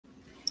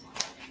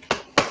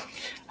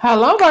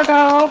Hello,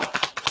 Virgo.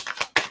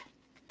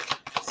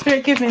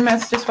 Spirit, give me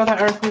messages for the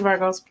earthly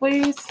Virgos,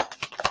 please.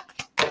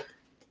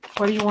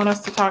 What do you want us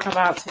to talk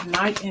about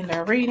tonight in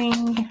their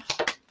reading?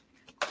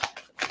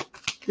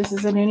 This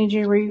is an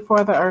energy read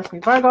for the earthly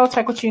Virgo.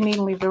 Take what you need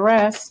and leave the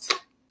rest.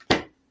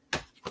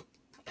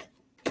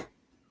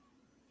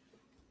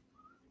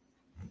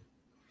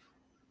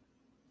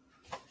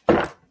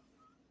 It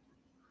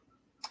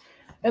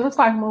looks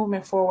like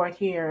movement forward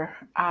here.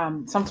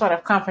 Some sort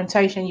of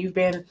confrontation. You've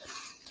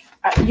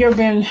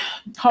been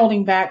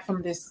holding back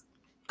from this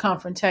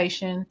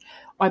confrontation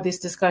or this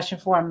discussion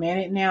for a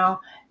minute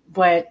now,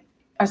 but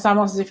it's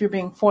almost as if you're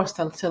being forced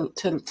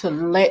to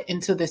let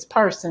into this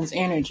person's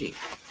energy.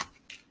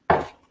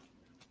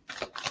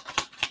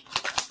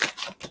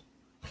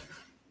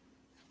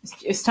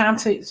 It's time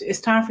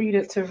for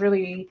you to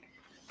really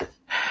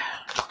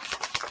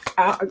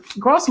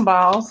grow some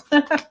balls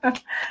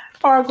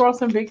or grow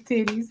some big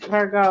titties,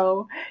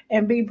 Virgo,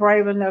 and be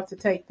brave enough to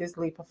take this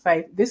leap of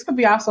faith. This could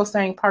be also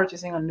saying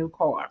purchasing a new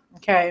car.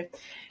 Okay,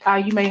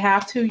 you may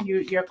have to.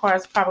 Your car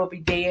is probably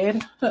deader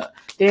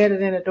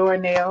than a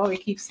doornail. It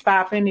keeps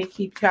stopping.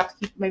 You have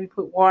to maybe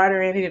put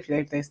water in it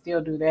if they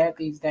still do that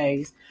these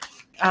days.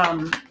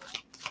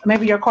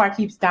 Maybe your car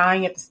keeps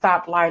dying at the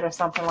stoplight or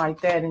something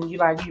like that, and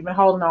you've been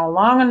holding on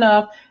long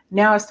enough.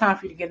 Now it's time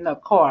for you to get another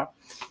car,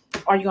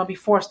 or you're gonna be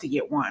forced to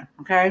get one.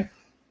 Okay.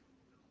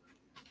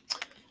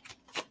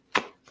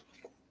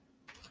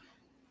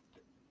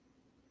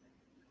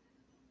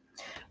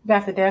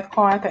 Got the Death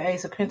card, the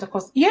Ace of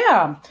Pentacles.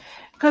 Yeah,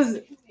 because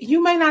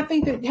you may not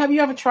think that. Have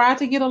you ever tried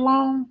to get a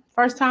loan?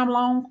 First time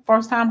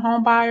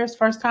home buyers,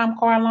 first time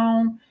car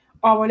loan,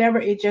 or whatever.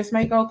 It just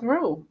may go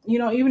through.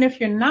 Even if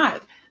you're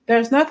not,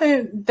 there's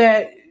nothing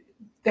that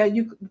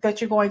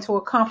you're going to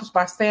accomplish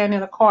by staying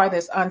in a car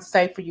that's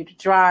unsafe for you to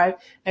drive.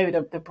 Maybe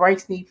the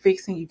brakes need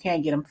fixing. You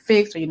can't get them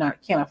fixed, or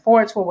can't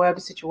afford to, or whatever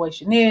the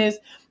situation is.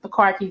 The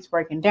car keeps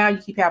breaking down.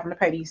 You keep having to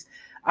pay these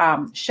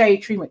shade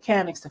tree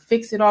mechanics to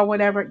fix it or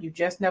whatever. You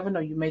just never know.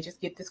 You may just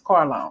get this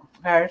car loan.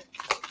 Okay.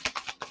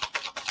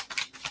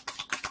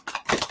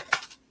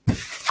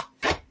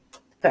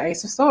 The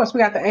Ace of Swords. We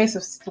got the Ace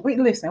of. We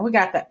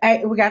got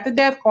the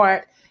Death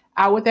card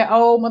out with that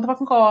old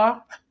motherfucking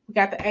car. We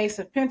got the Ace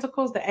of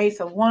Pentacles, the Ace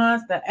of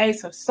Wands, the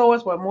Ace of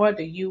Swords. What more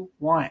do you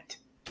want?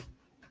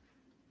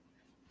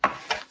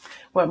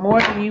 What more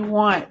do you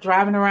want?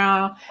 Driving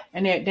around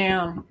in that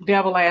damn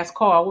devil-ass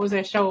car. What was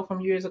that show from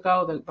years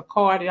ago? The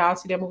car. Did y'all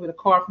see that movie, The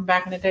Car, from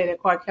back in the day?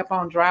 That car kept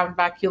on driving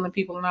by, killing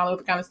people and all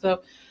other kind of stuff.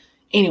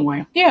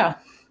 Anyway, yeah.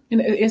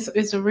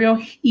 It's a real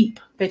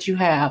heap that you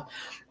have.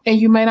 And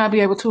you may not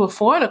be able to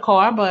afford a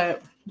car,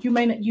 but you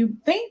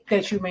think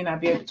that you may not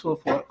be able to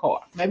afford a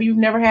car. Maybe you've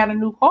never had a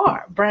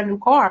brand new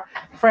car,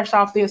 fresh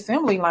off the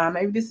assembly line.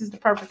 Maybe this is the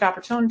perfect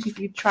opportunity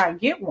for you to try and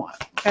get one.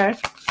 Okay.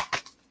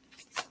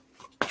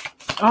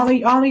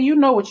 Only you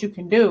know what you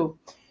can do.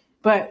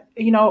 But,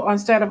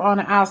 instead of on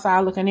the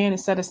outside looking in,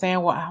 instead of saying,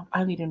 well,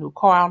 I need a new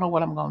car. I don't know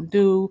what I'm going to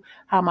do.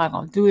 How am I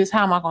going to do this?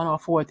 How am I going to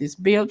afford this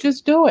bill?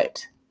 Just do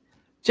it.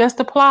 Just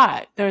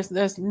apply. There's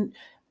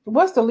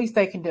what's the least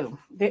they can do?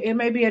 It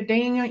may be a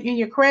ding in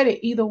your credit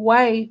either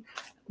way,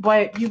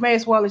 but you may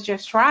as well as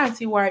just try and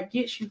see where it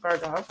gets you,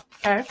 Virgo.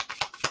 Okay.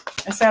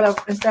 Instead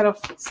of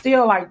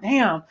still like,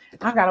 damn,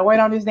 I got to wait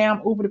on this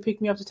damn Uber to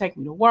pick me up to take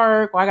me to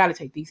work, or I got to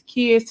take these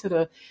kids to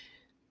the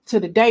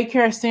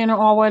daycare center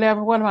or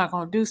whatever. What am I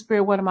going to do,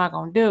 Spirit? What am I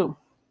going to do?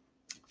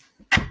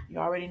 You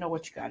already know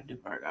what you got to do,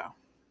 Virgo.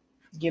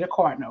 Get a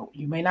car note.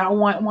 You may not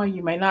want one.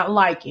 You may not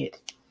like it.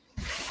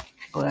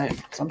 But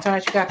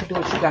sometimes you got to do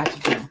what you got to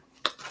do.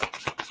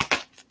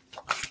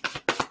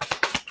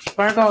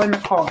 Virgo in the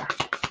car.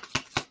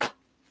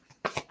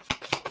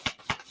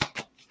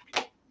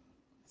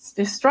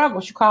 This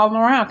struggles. You calling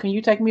around. Can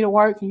you take me to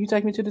work? Can you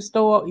take me to the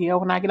store?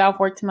 When I get off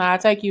work tonight, I'll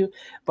take you.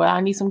 But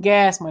I need some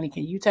gas money.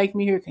 Can you take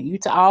me here? Can you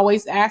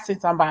always asking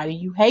somebody?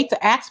 You hate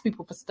to ask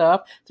people for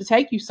stuff to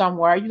take you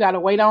somewhere. You got to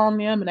wait on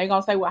them. And they're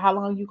going to say, well, how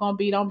long you going to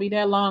be? Don't be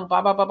that long.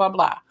 Blah, blah, blah, blah,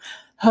 blah.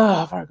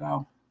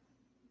 Virgo.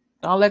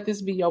 Don't let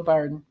this be your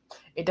burden.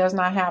 It does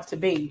not have to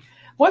be.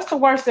 What's the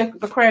worst that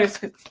the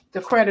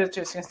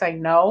creditors can say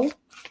no?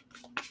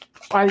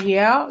 Or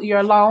yeah,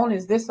 your loan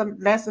is this,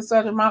 that's a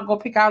certain amount. Go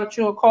pick out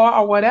a car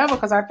or whatever,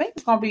 because I think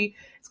it's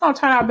gonna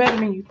turn out better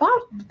than you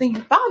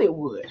thought it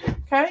would.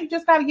 Okay, you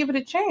just got to give it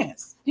a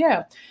chance.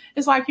 Yeah,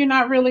 it's like you're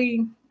not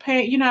really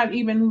paying. You're not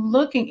even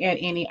looking at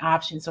any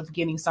options of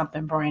getting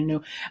something brand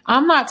new.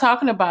 I'm not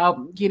talking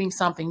about getting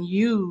something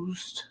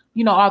used.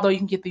 Although you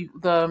can get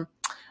the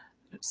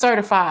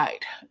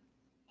certified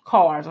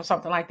cars or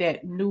something like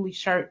that, newly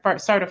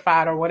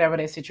certified or whatever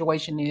that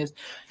situation is.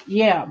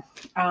 Yeah.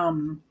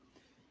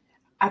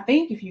 I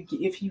think if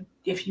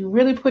you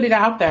really put it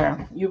out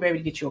there, you'll be able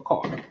to get you a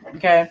car.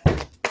 Okay.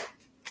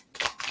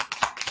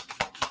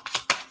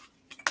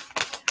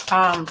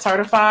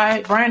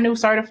 Certified, brand new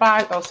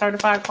certified, those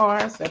certified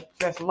cars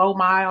that's low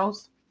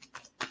miles.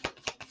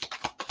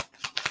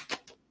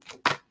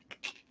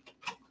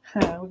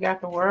 We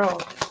got the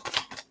world.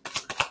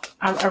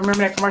 I remember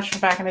that commercial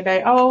back in the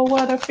day. Oh,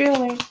 what a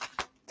feeling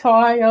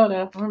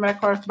Toyota. Remember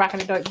that car back in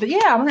the day? But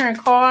yeah, I'm hearing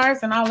cars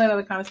and all that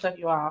other kind of stuff,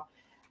 you all.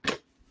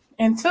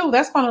 And two,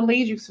 that's going to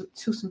lead you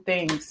to some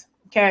things.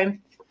 Okay.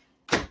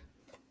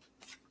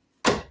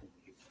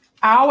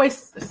 I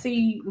always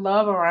see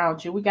love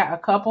around you. We got a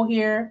couple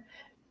here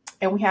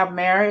and we have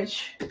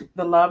marriage,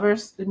 the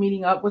lovers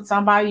meeting up with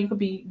somebody. You could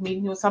be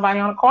meeting with somebody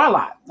on a car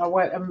lot or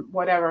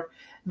whatever,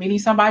 meeting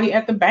somebody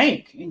at the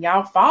bank and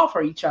y'all fall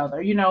for each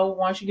other,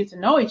 once you get to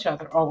know each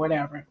other or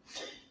whatever.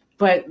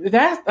 But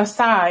that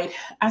aside,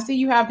 I see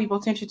you have the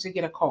potential to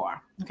get a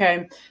car.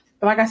 Okay.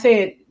 But like I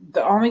said,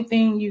 the only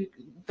thing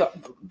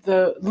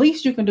the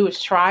least you can do is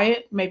try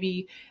it.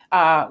 Maybe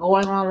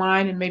going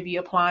online and maybe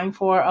applying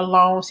for a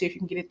loan, see if you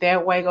can get it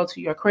that way. Go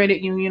to your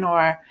credit union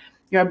or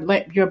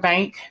your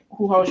bank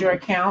who holds your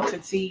accounts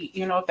and see,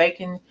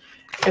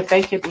 if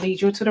they could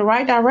lead you to the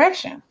right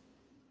direction.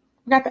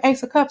 We got the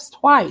Ace of Cups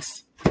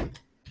twice.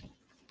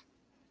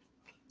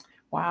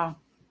 Wow.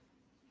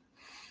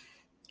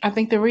 I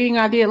think the reading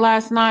I did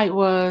last night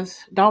was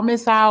don't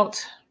miss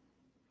out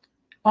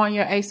on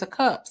your Ace of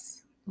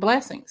Cups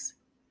blessings.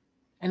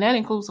 And that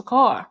includes a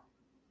car.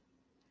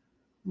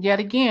 Yet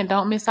again,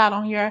 don't miss out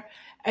on your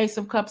Ace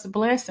of Cups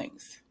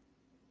blessings.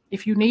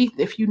 If you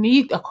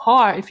need a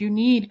car, if you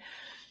need,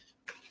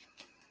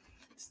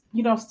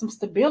 some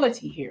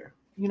stability here,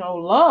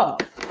 love.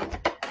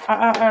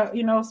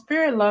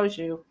 Spirit loves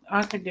you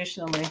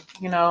unconditionally.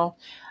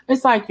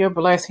 It's like your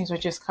blessings are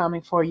just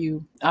coming for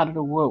you out of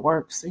the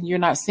woodworks and you're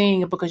not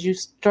seeing it because you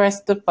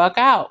stressed the fuck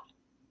out.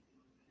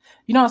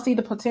 You don't see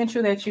the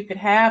potential that you could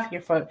have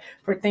here for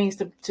things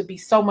to be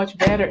so much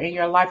better in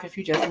your life if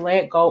you just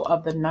let go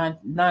of the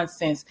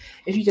nonsense,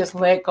 if you just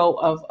let go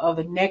of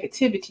the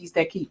negativities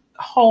that keep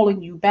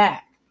holding you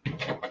back,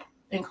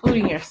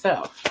 including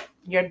yourself,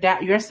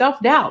 your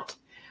self-doubt.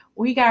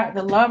 We got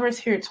the Lovers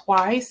here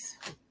twice,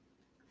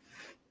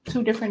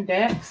 2 different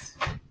decks.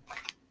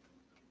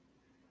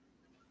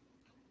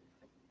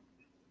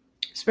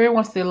 Spirit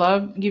wants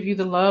to give you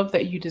the love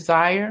that you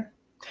desire.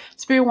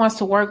 Spirit wants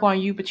to work on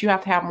you, but you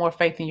have to have more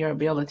faith in your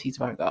abilities,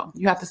 Virgo.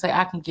 You have to say,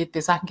 I can get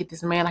this. I can get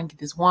this man. I can get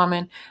this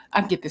woman. I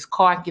can get this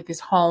car. I can get this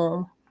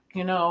home.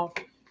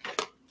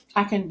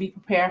 I can be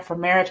prepared for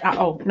marriage.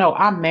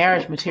 I'm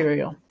marriage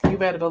material. You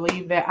better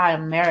believe that I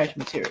am marriage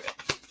material.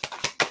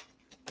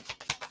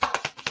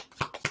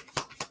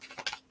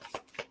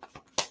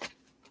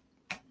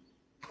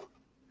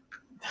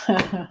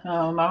 I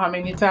don't know how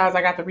many times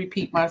I got to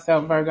repeat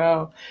myself,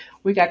 Virgo.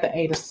 We got the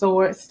 8 of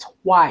Swords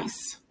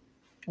twice.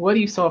 What are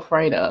you so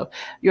afraid of?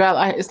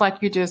 It's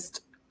like you're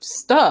just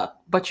stuck,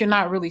 but you're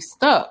not really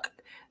stuck.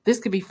 This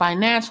could be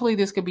financially.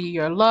 This could be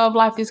your love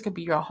life. This could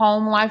be your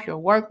home life, your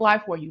work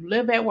life, where you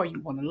live at, where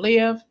you want to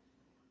live.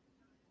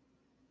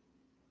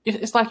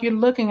 It's like you're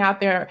looking out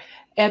there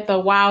at the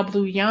wild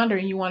blue yonder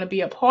and you want to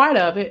be a part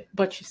of it,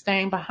 but you're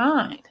staying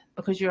behind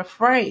because you're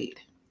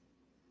afraid.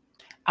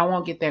 I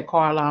won't get that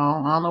car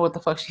loan. I don't know what the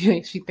fuck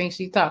she thinks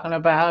she's talking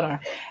about, or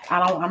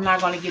I'm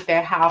not going to get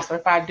that house. Or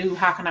if I do,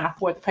 how can I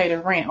afford to pay the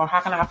rent? Or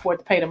how can I afford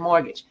to pay the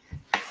mortgage?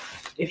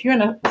 If you're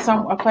in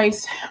a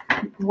place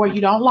where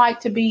you don't like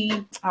to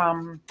be,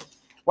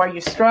 where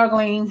you're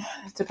struggling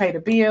to pay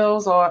the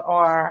bills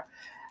or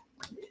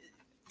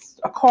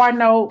a car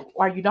note,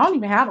 or you don't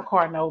even have a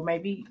car note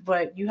maybe,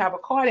 but you have a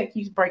car that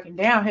keeps breaking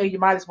down, hey, you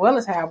might as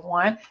well have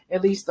one.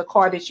 At least the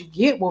car that you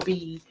get will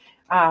be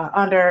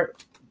under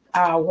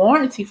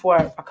warranty for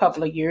a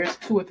couple of years,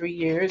 2 or 3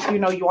 years. You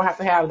won't have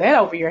to have that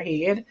over your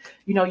head.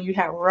 You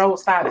have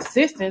roadside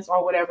assistance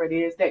or whatever it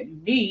is that you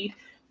need,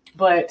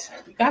 but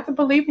you got to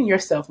believe in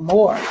yourself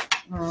more.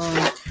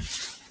 I'm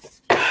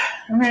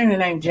hearing the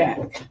name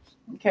Jack.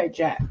 Okay,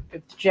 Jack.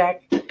 If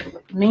Jack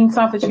means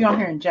something to you, I'm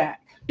hearing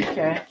Jack.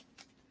 Okay.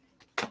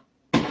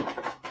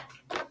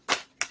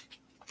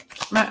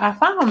 I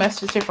found a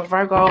message here for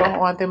Virgo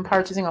on them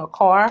purchasing a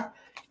car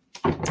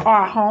or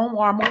a home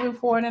or moving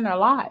forward in their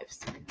lives.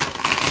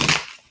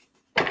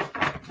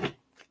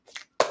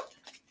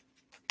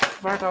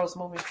 Virgo's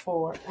moving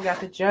forward. We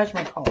got the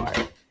Judgment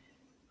card.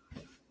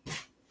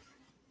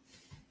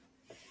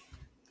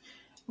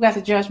 We got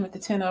the Judgment, the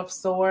 10 of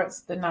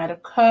Swords, the Knight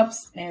of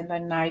Cups, and the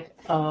Knight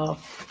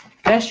of...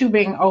 That's you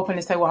being open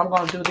and say, well, I'm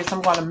going to do this.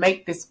 I'm going to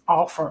make this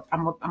offer.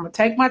 I'm going to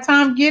take my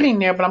time getting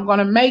there, but I'm going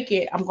to make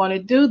it. I'm going to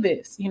do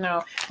this,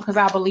 because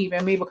I believe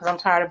in me, because I'm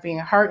tired of being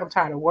hurt. I'm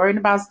tired of worrying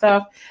about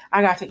stuff.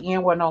 I got to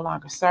end what no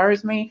longer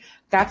serves me.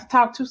 Got to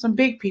talk to some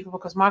big people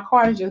because my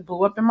car just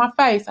blew up in my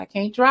face. I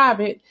can't drive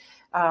it.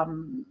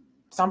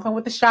 Something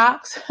with the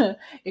shocks.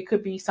 It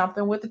could be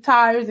something with the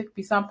tires. It could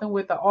be something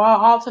with the oil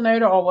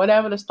alternator or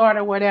whatever, the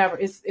starter, whatever.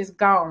 It's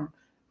gone.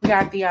 We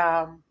got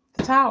the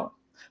Tower.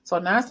 So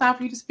now it's time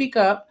for you to speak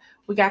up.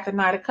 We got the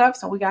Knight of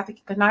Cups and we got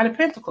the Knight of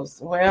Pentacles.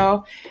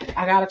 Well,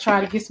 I got to try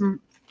to get some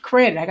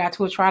credit. I got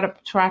to try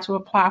to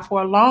apply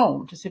for a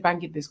loan to see if I can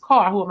get this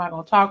car. Who am I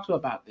going to talk to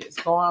about this?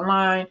 Go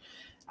online,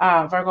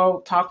 Virgo,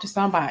 talk to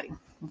somebody.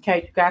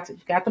 Okay, you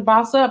got the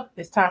boss up.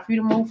 It's time for you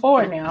to move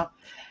forward now.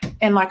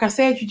 And like I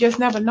said, you just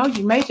never know.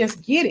 You may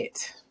just get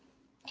it.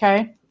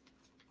 Okay.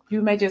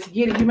 You may just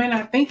get it. You may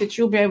not think that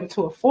you'll be able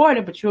to afford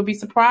it, but you'll be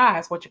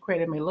surprised what your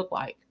credit may look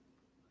like,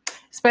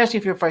 especially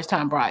if you're a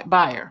first-time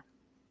buyer.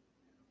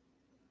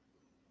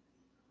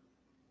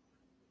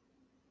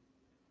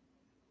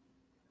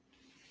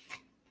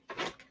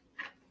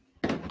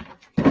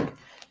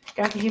 You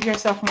got to give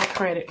yourself more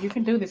credit. You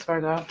can do this,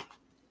 Virgo.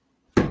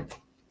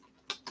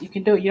 You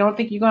can do it. You don't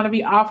think you're going to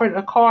be offered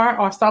a car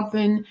or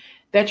something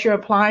that you're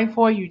applying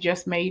for? You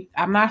just may.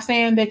 I'm not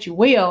saying that you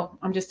will.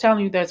 I'm just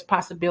telling you there's a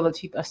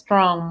possibility, a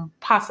strong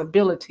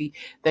possibility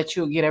that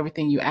you'll get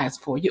everything you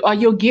ask for. Or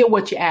you'll get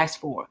what you ask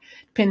for,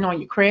 depending on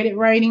your credit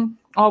rating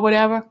or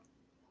whatever.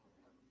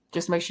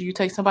 Just make sure you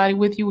take somebody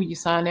with you when you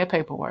sign that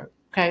paperwork.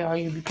 Okay? Or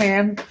you'll be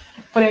paying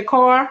for that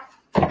car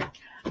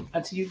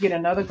until you get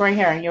another gray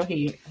hair in your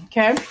head.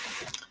 Okay?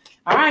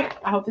 All right.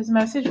 I hope this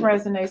message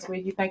resonates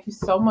with you. Thank you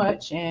so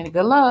much and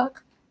good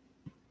luck.